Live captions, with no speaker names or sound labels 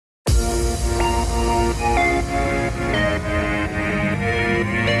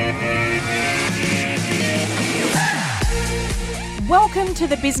Welcome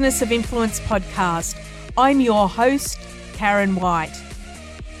to the Business of Influence podcast. I'm your host, Karen White.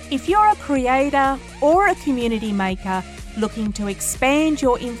 If you're a creator or a community maker looking to expand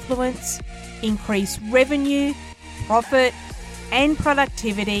your influence, increase revenue, profit, and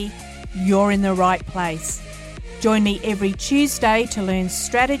productivity, you're in the right place. Join me every Tuesday to learn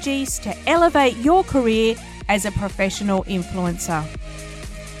strategies to elevate your career as a professional influencer.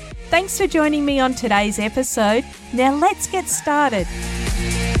 Thanks for joining me on today's episode. Now let's get started.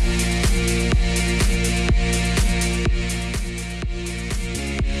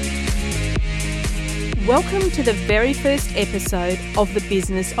 Welcome to the very first episode of the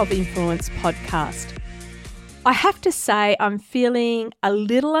Business of Influence podcast. I have to say I'm feeling a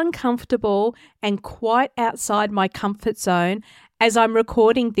little uncomfortable and quite outside my comfort zone as I'm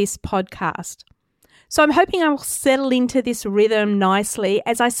recording this podcast. So I'm hoping I will settle into this rhythm nicely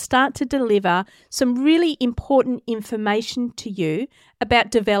as I start to deliver some really important information to you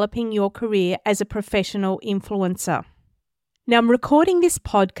about developing your career as a professional influencer. Now, I'm recording this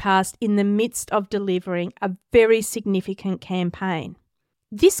podcast in the midst of delivering a very significant campaign.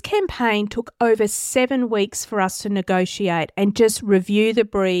 This campaign took over 7 weeks for us to negotiate and just review the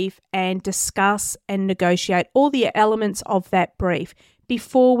brief and discuss and negotiate all the elements of that brief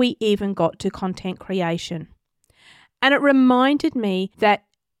before we even got to content creation. And it reminded me that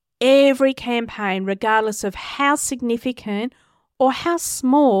every campaign, regardless of how significant or how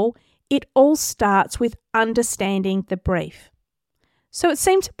small, it all starts with understanding the brief. So it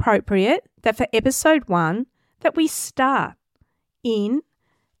seems appropriate that for episode 1 that we start in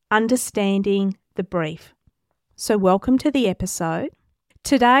understanding the brief. So welcome to the episode.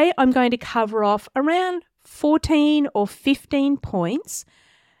 Today I'm going to cover off around 14 or 15 points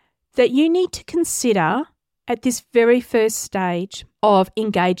that you need to consider at this very first stage of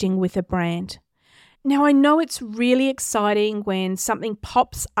engaging with a brand. Now, I know it's really exciting when something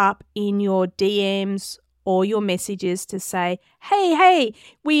pops up in your DMs or your messages to say, hey,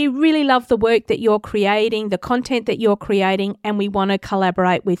 we really love the work that you're creating, the content that you're creating, and we want to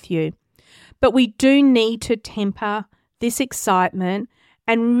collaborate with you. But we do need to temper this excitement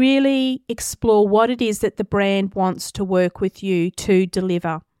and really explore what it is that the brand wants to work with you to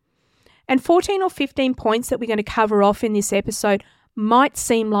deliver. And 14 or 15 points that we're going to cover off in this episode might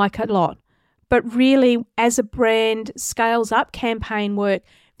seem like a lot, but really as a brand scales up campaign work,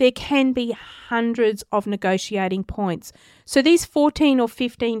 there can be hundreds of negotiating points. So these 14 or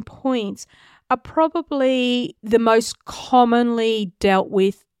 15 points are probably the most commonly dealt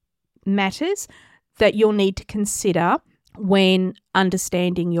with matters that you'll need to consider when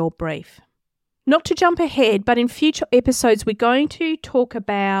understanding your brief. Not to jump ahead, but in future episodes, we're going to talk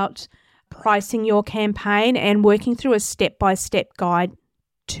about pricing your campaign and working through a step-by-step guide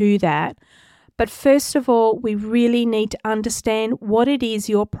to that. But first of all, we really need to understand what it is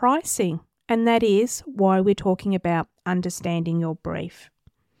you're pricing, and that is why we're talking about understanding your brief.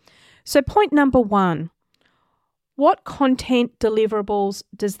 So point number 1, what content deliverables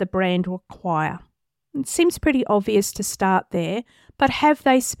does the brand require? It seems pretty obvious to start there, but have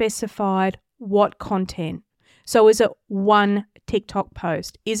they specified what content? So is it one TikTok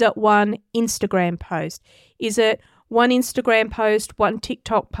post? Is it one Instagram post? Is it one Instagram post, one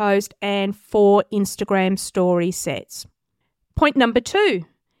TikTok post, and 4 Instagram story sets? Point number 2,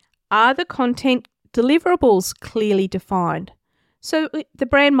 are the content deliverables clearly defined? So the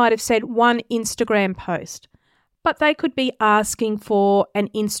brand might have said one Instagram post, but they could be asking for an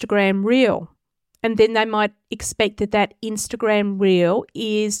Instagram reel. And then they might expect that that Instagram reel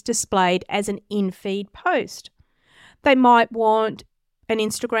is displayed as an in-feed post. They might want an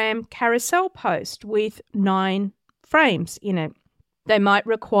Instagram carousel post with 9 frames in it. They might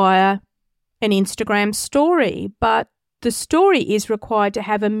require an Instagram story, but the story is required to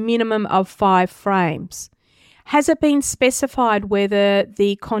have a minimum of 5 frames. Has it been specified whether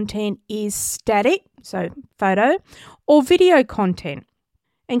the content is static, so photo, or video content?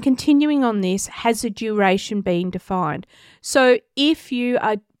 And continuing on this, has the duration been defined? So if you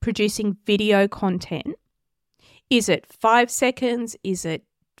are producing video content, is it 5 seconds? Is it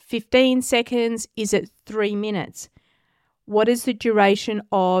 15 seconds? Is it 3 minutes? What is the duration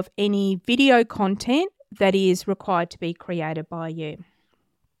of any video content that is required to be created by you?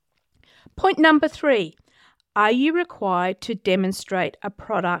 Point number 3, are you required to demonstrate a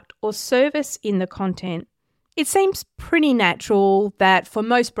product or service in the content? It seems pretty natural that for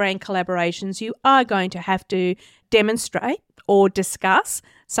most brand collaborations, you are going to have to demonstrate or discuss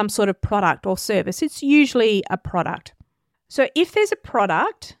some sort of product or service. It's usually a product. So if there's a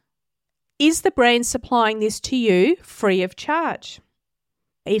product, is the brand supplying this to you free of charge?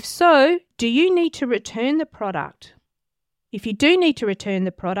 If so, do you need to return the product? If you do need to return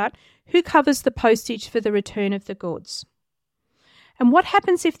the product, who covers the postage for the return of the goods? And what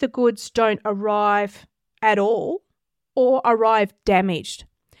happens if the goods don't arrive at all or arrive damaged?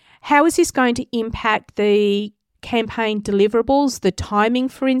 How is this going to impact the campaign deliverables, the timing,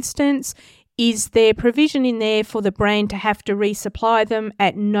 for instance? Is there provision in there for the brand to have to resupply them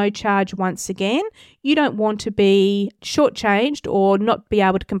at no charge once again? You don't want to be shortchanged or not be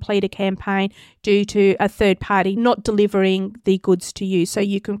able to complete a campaign due to a third party not delivering the goods to you so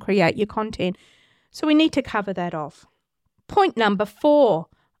you can create your content. So we need to cover that off. Point number 4,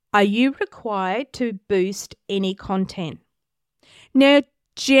 are you required to boost any content? Now,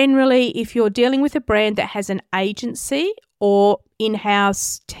 generally, if you're dealing with a brand that has an agency or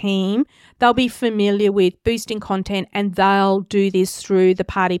in-house team, they'll be familiar with boosting content and they'll do this through the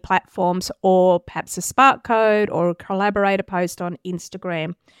party platforms or perhaps a Spark code or a collaborator post on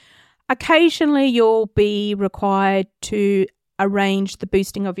Instagram. Occasionally, you'll be required to arrange the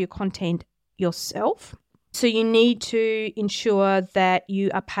boosting of your content yourself. So you need to ensure that you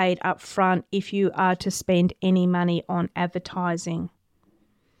are paid upfront if you are to spend any money on advertising.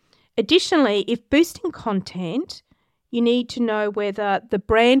 Additionally, if boosting content, you need to know whether the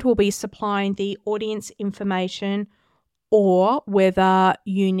brand will be supplying the audience information or whether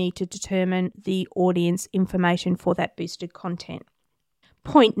you need to determine the audience information for that boosted content.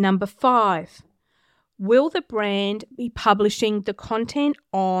 Point number 5, will the brand be publishing the content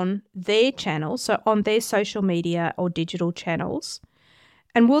on their channels, so on their social media or digital channels?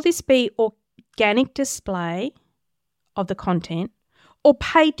 And will this be organic display of the content or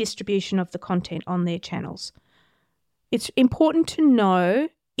paid distribution of the content on their channels? It's important to know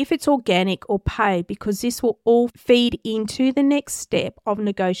if it's organic or paid because this will all feed into the next step of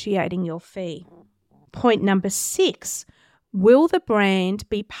negotiating your fee. Point number 6, will the brand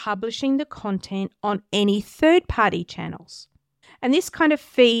be publishing the content on any third-party channels? And this kind of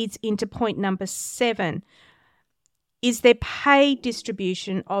feeds into point number 7. Is there paid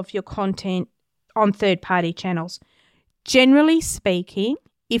distribution of your content on third-party channels? Generally speaking,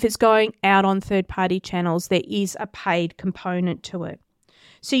 if it's going out on third-party channels, there is a paid component to it.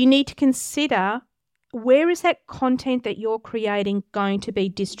 So you need to consider, where is that content that you're creating going to be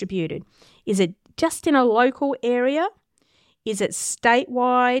distributed? Is it just in a local area? Is it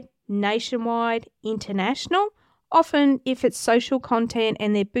statewide, nationwide, international? Often, if it's social content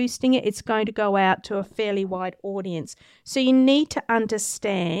and they're boosting it, it's going to go out to a fairly wide audience. So you need to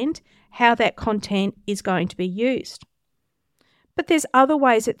understand how that content is going to be used. But there's other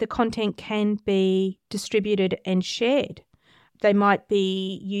ways that the content can be distributed and shared. They might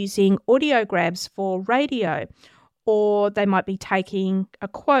be using audio grabs for radio, or they might be taking a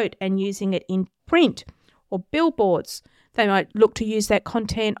quote and using it in print or billboards. They might look to use that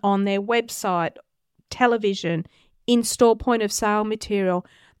content on their website, television, in-store point of sale material.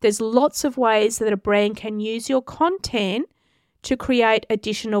 There's lots of ways that a brand can use your content to create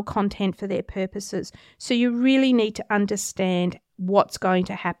additional content for their purposes. So you really need to understand what's going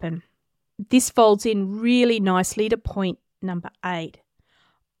to happen. This folds in really nicely to point number 8,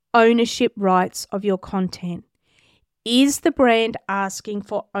 ownership rights of your content. Is the brand asking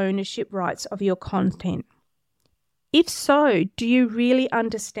for ownership rights of your content? If so, do you really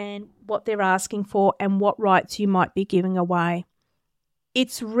understand what they're asking for and what rights you might be giving away?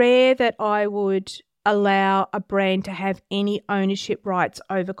 It's rare that I would allow a brand to have any ownership rights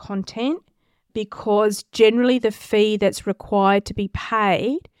over content because generally the fee that's required to be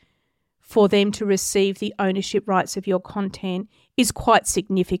paid for them to receive the ownership rights of your content is quite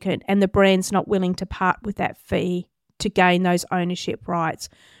significant and the brand's not willing to part with that fee to gain those ownership rights.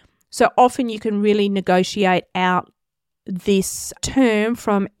 So often you can really negotiate out this term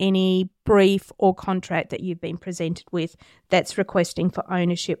from any brief or contract that you've been presented with that's requesting for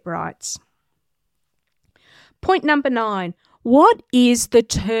ownership rights. Point number 9, what is the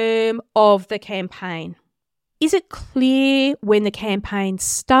term of the campaign? Is it clear when the campaign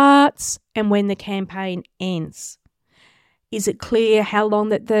starts and when the campaign ends? Is it clear how long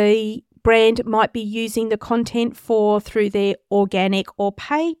that the brand might be using the content for through their organic or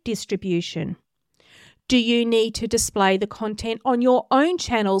paid distribution? Do you need to display the content on your own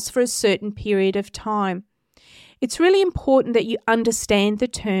channels for a certain period of time? It's really important that you understand the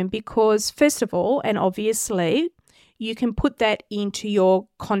term because, first of all, and obviously, you can put that into your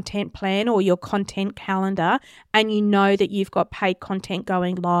content plan or your content calendar and you know that you've got paid content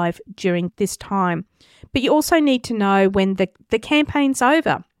going live during this time. But you also need to know when the campaign's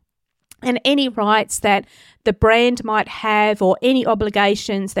over and any rights that the brand might have or any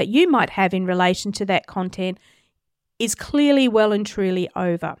obligations that you might have in relation to that content is clearly well and truly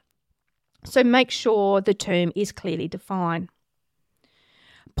over. So make sure the term is clearly defined.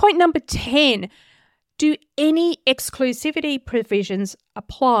 Point number 10, do any exclusivity provisions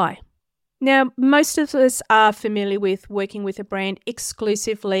apply? Now, most of us are familiar with working with a brand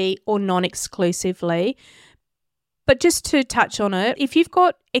exclusively or non-exclusively, but just to touch on it, if you've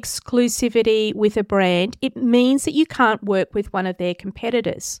got exclusivity with a brand, it means that you can't work with one of their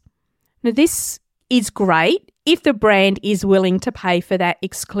competitors. Now, this is great if the brand is willing to pay for that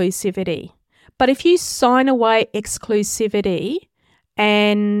exclusivity. But if you sign away exclusivity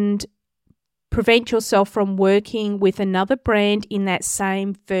and prevent yourself from working with another brand in that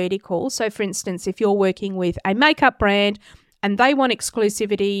same vertical, so for instance, if you're working with a makeup brand and they want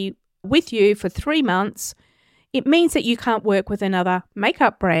exclusivity with you for 3 months, it means that you can't work with another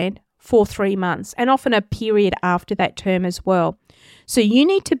makeup brand for 3 months and often a period after that term as well. So you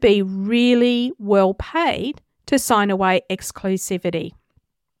need to be really well paid to sign away exclusivity.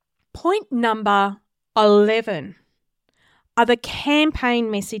 Point number 11. Are the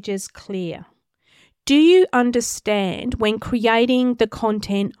campaign messages clear? Do you understand when creating the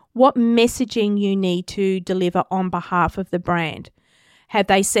content what messaging you need to deliver on behalf of the brand? Have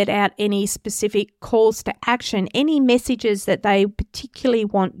they set out any specific calls to action, any messages that they particularly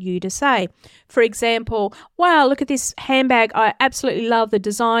want you to say? For example, wow, look at this handbag. I absolutely love the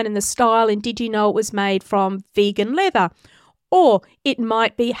design and the style. And did you know it was made from vegan leather? Or it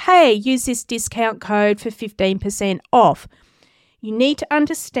might be, hey, use this discount code for 15% off. You need to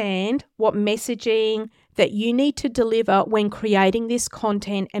understand what messaging that you need to deliver when creating this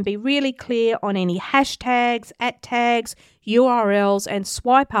content and be really clear on any hashtags, @ tags, URLs and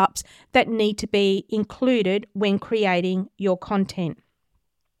swipe ups that need to be included when creating your content.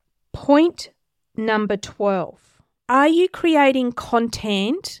 Point number 12. Are you creating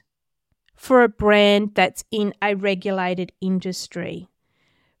content for a brand that's in a regulated industry?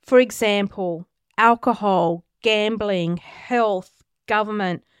 For example, alcohol, gambling, health,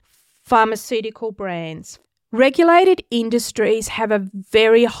 government, pharmaceutical brands. Regulated industries have a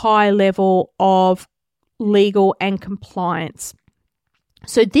very high level of legal and compliance.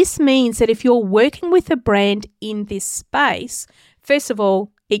 So this means that if you're working with a brand in this space, first of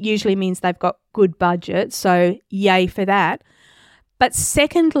all, it usually means they've got good budget, so yay for that. But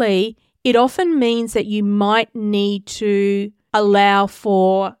secondly, it often means that you might need to allow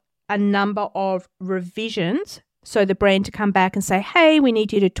for a number of revisions. So the brand to come back and say, hey, we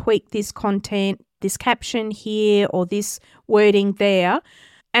need you to tweak this content, this caption here or this wording there.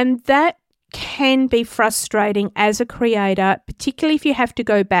 And that can be frustrating as a creator, particularly if you have to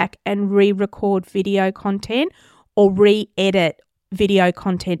go back and re-record video content or re-edit video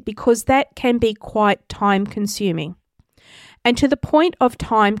content, because that can be quite time consuming. And to the point of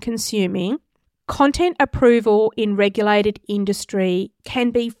time consuming, content approval in regulated industry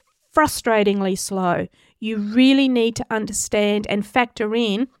can be frustratingly slow. You really need to understand and factor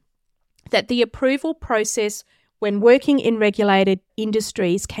in that the approval process when working in regulated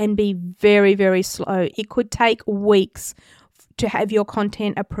industries can be very, very slow. It could take weeks to have your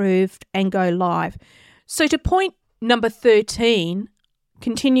content approved and go live. So to point number 13,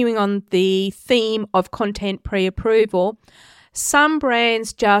 continuing on the theme of content pre-approval, some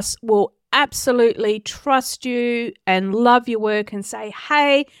brands just will absolutely trust you and love your work and say,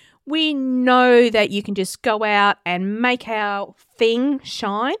 hey, we know that you can just go out and make our thing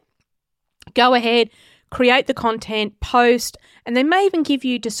shine. Go ahead, create the content, post, and they may even give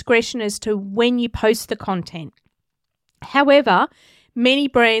you discretion as to when you post the content. However, many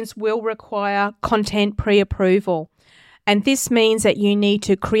brands will require content pre-approval, and this means that you need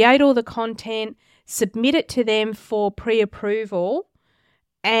to create all the content, submit it to them for pre-approval,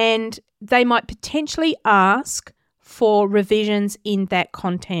 and they might potentially ask for revisions in that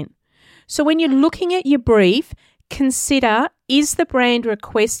content. So when you're looking at your brief, consider, is the brand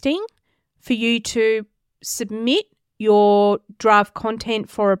requesting for you to submit your draft content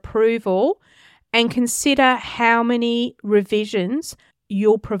for approval, and consider how many revisions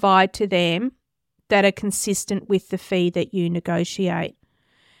you'll provide to them that are consistent with the fee that you negotiate.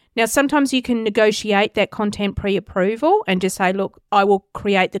 Now, sometimes you can negotiate that content pre-approval and just say, look, I will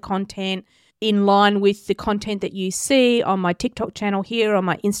create the content in line with the content that you see on my TikTok channel here, on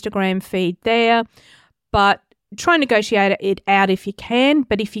my Instagram feed there. But try and negotiate it out if you can.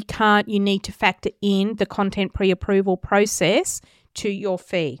 But if you can't, you need to factor in the content pre-approval process to your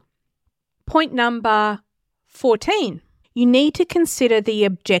fee. Point number 14, you need to consider the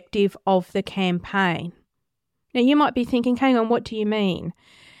objective of the campaign. Now, you might be thinking, hang on, what do you mean?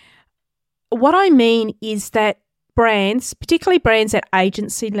 What I mean is that brands, particularly brands at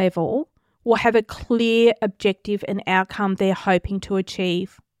agency level, will have a clear objective and outcome they're hoping to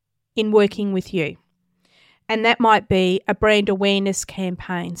achieve in working with you. And that might be a brand awareness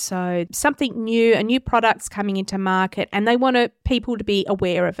campaign. So something new, a new product's coming into market and they want people to be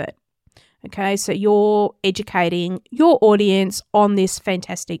aware of it. Okay, so you're educating your audience on this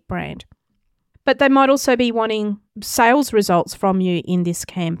fantastic brand. But they might also be wanting sales results from you in this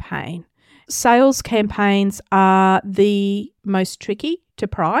campaign. Sales campaigns are the most tricky to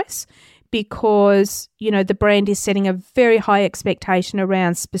price because, the brand is setting a very high expectation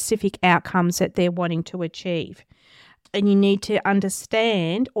around specific outcomes that they're wanting to achieve. And you need to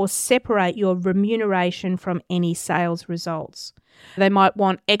understand or separate your remuneration from any sales results. They might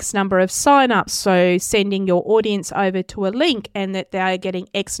want X number of sign-ups, so sending your audience over to a link and that they are getting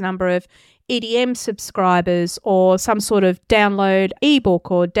X number of EDM subscribers or some sort of download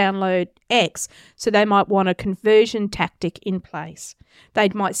ebook or download X. So they might want a conversion tactic in place. They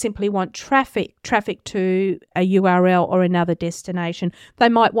might simply want traffic to a URL or another destination. They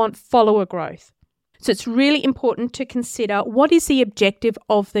might want follower growth. So it's really important to consider what is the objective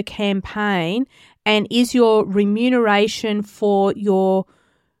of the campaign and is your remuneration for your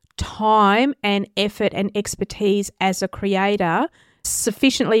time and effort and expertise as a creator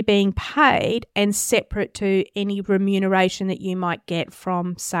sufficiently being paid and separate to any remuneration that you might get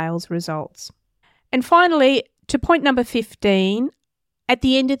from sales results. And finally, to point number 15, at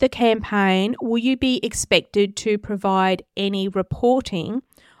the end of the campaign, will you be expected to provide any reporting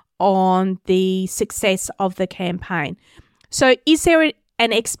on the success of the campaign? So is there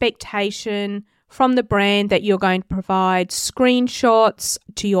an expectation from the brand that you're going to provide screenshots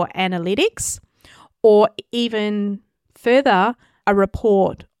to your analytics or even further, a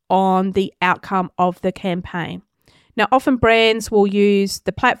report on the outcome of the campaign? Now, often brands will use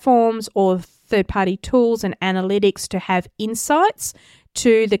the platforms or third-party tools and analytics to have insights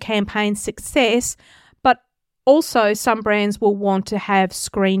to the campaign success, but also some brands will want to have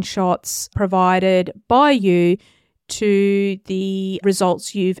screenshots provided by you to the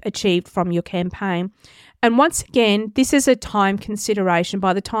results you've achieved from your campaign. And once again, this is a time consideration.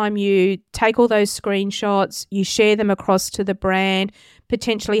 By the time you take all those screenshots, you share them across to the brand,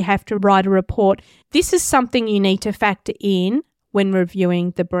 potentially have to write a report. This is something you need to factor in when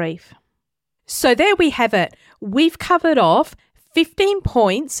reviewing the brief. So there we have it. We've covered off 15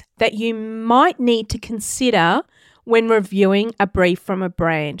 points that you might need to consider when reviewing a brief from a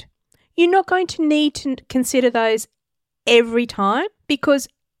brand. You're not going to need to consider those every time because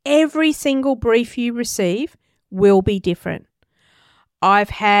every single brief you receive will be different. I've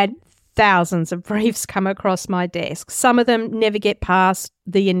had thousands of briefs come across my desk. Some of them never get past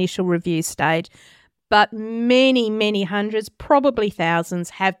the initial review stage, but many, many hundreds, probably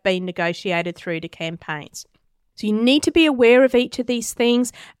thousands, have been negotiated through to campaigns. So you need to be aware of each of these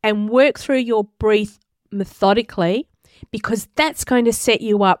things and work through your brief methodically because that's going to set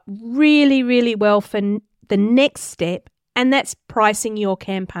you up really, really well for the next step, and that's pricing your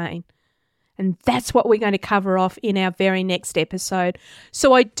campaign. And that's what we're going to cover off in our very next episode.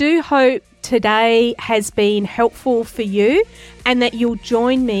 So I do hope today has been helpful for you and that you'll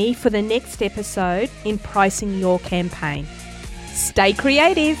join me for the next episode in pricing your campaign. Stay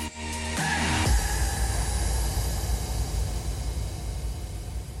creative.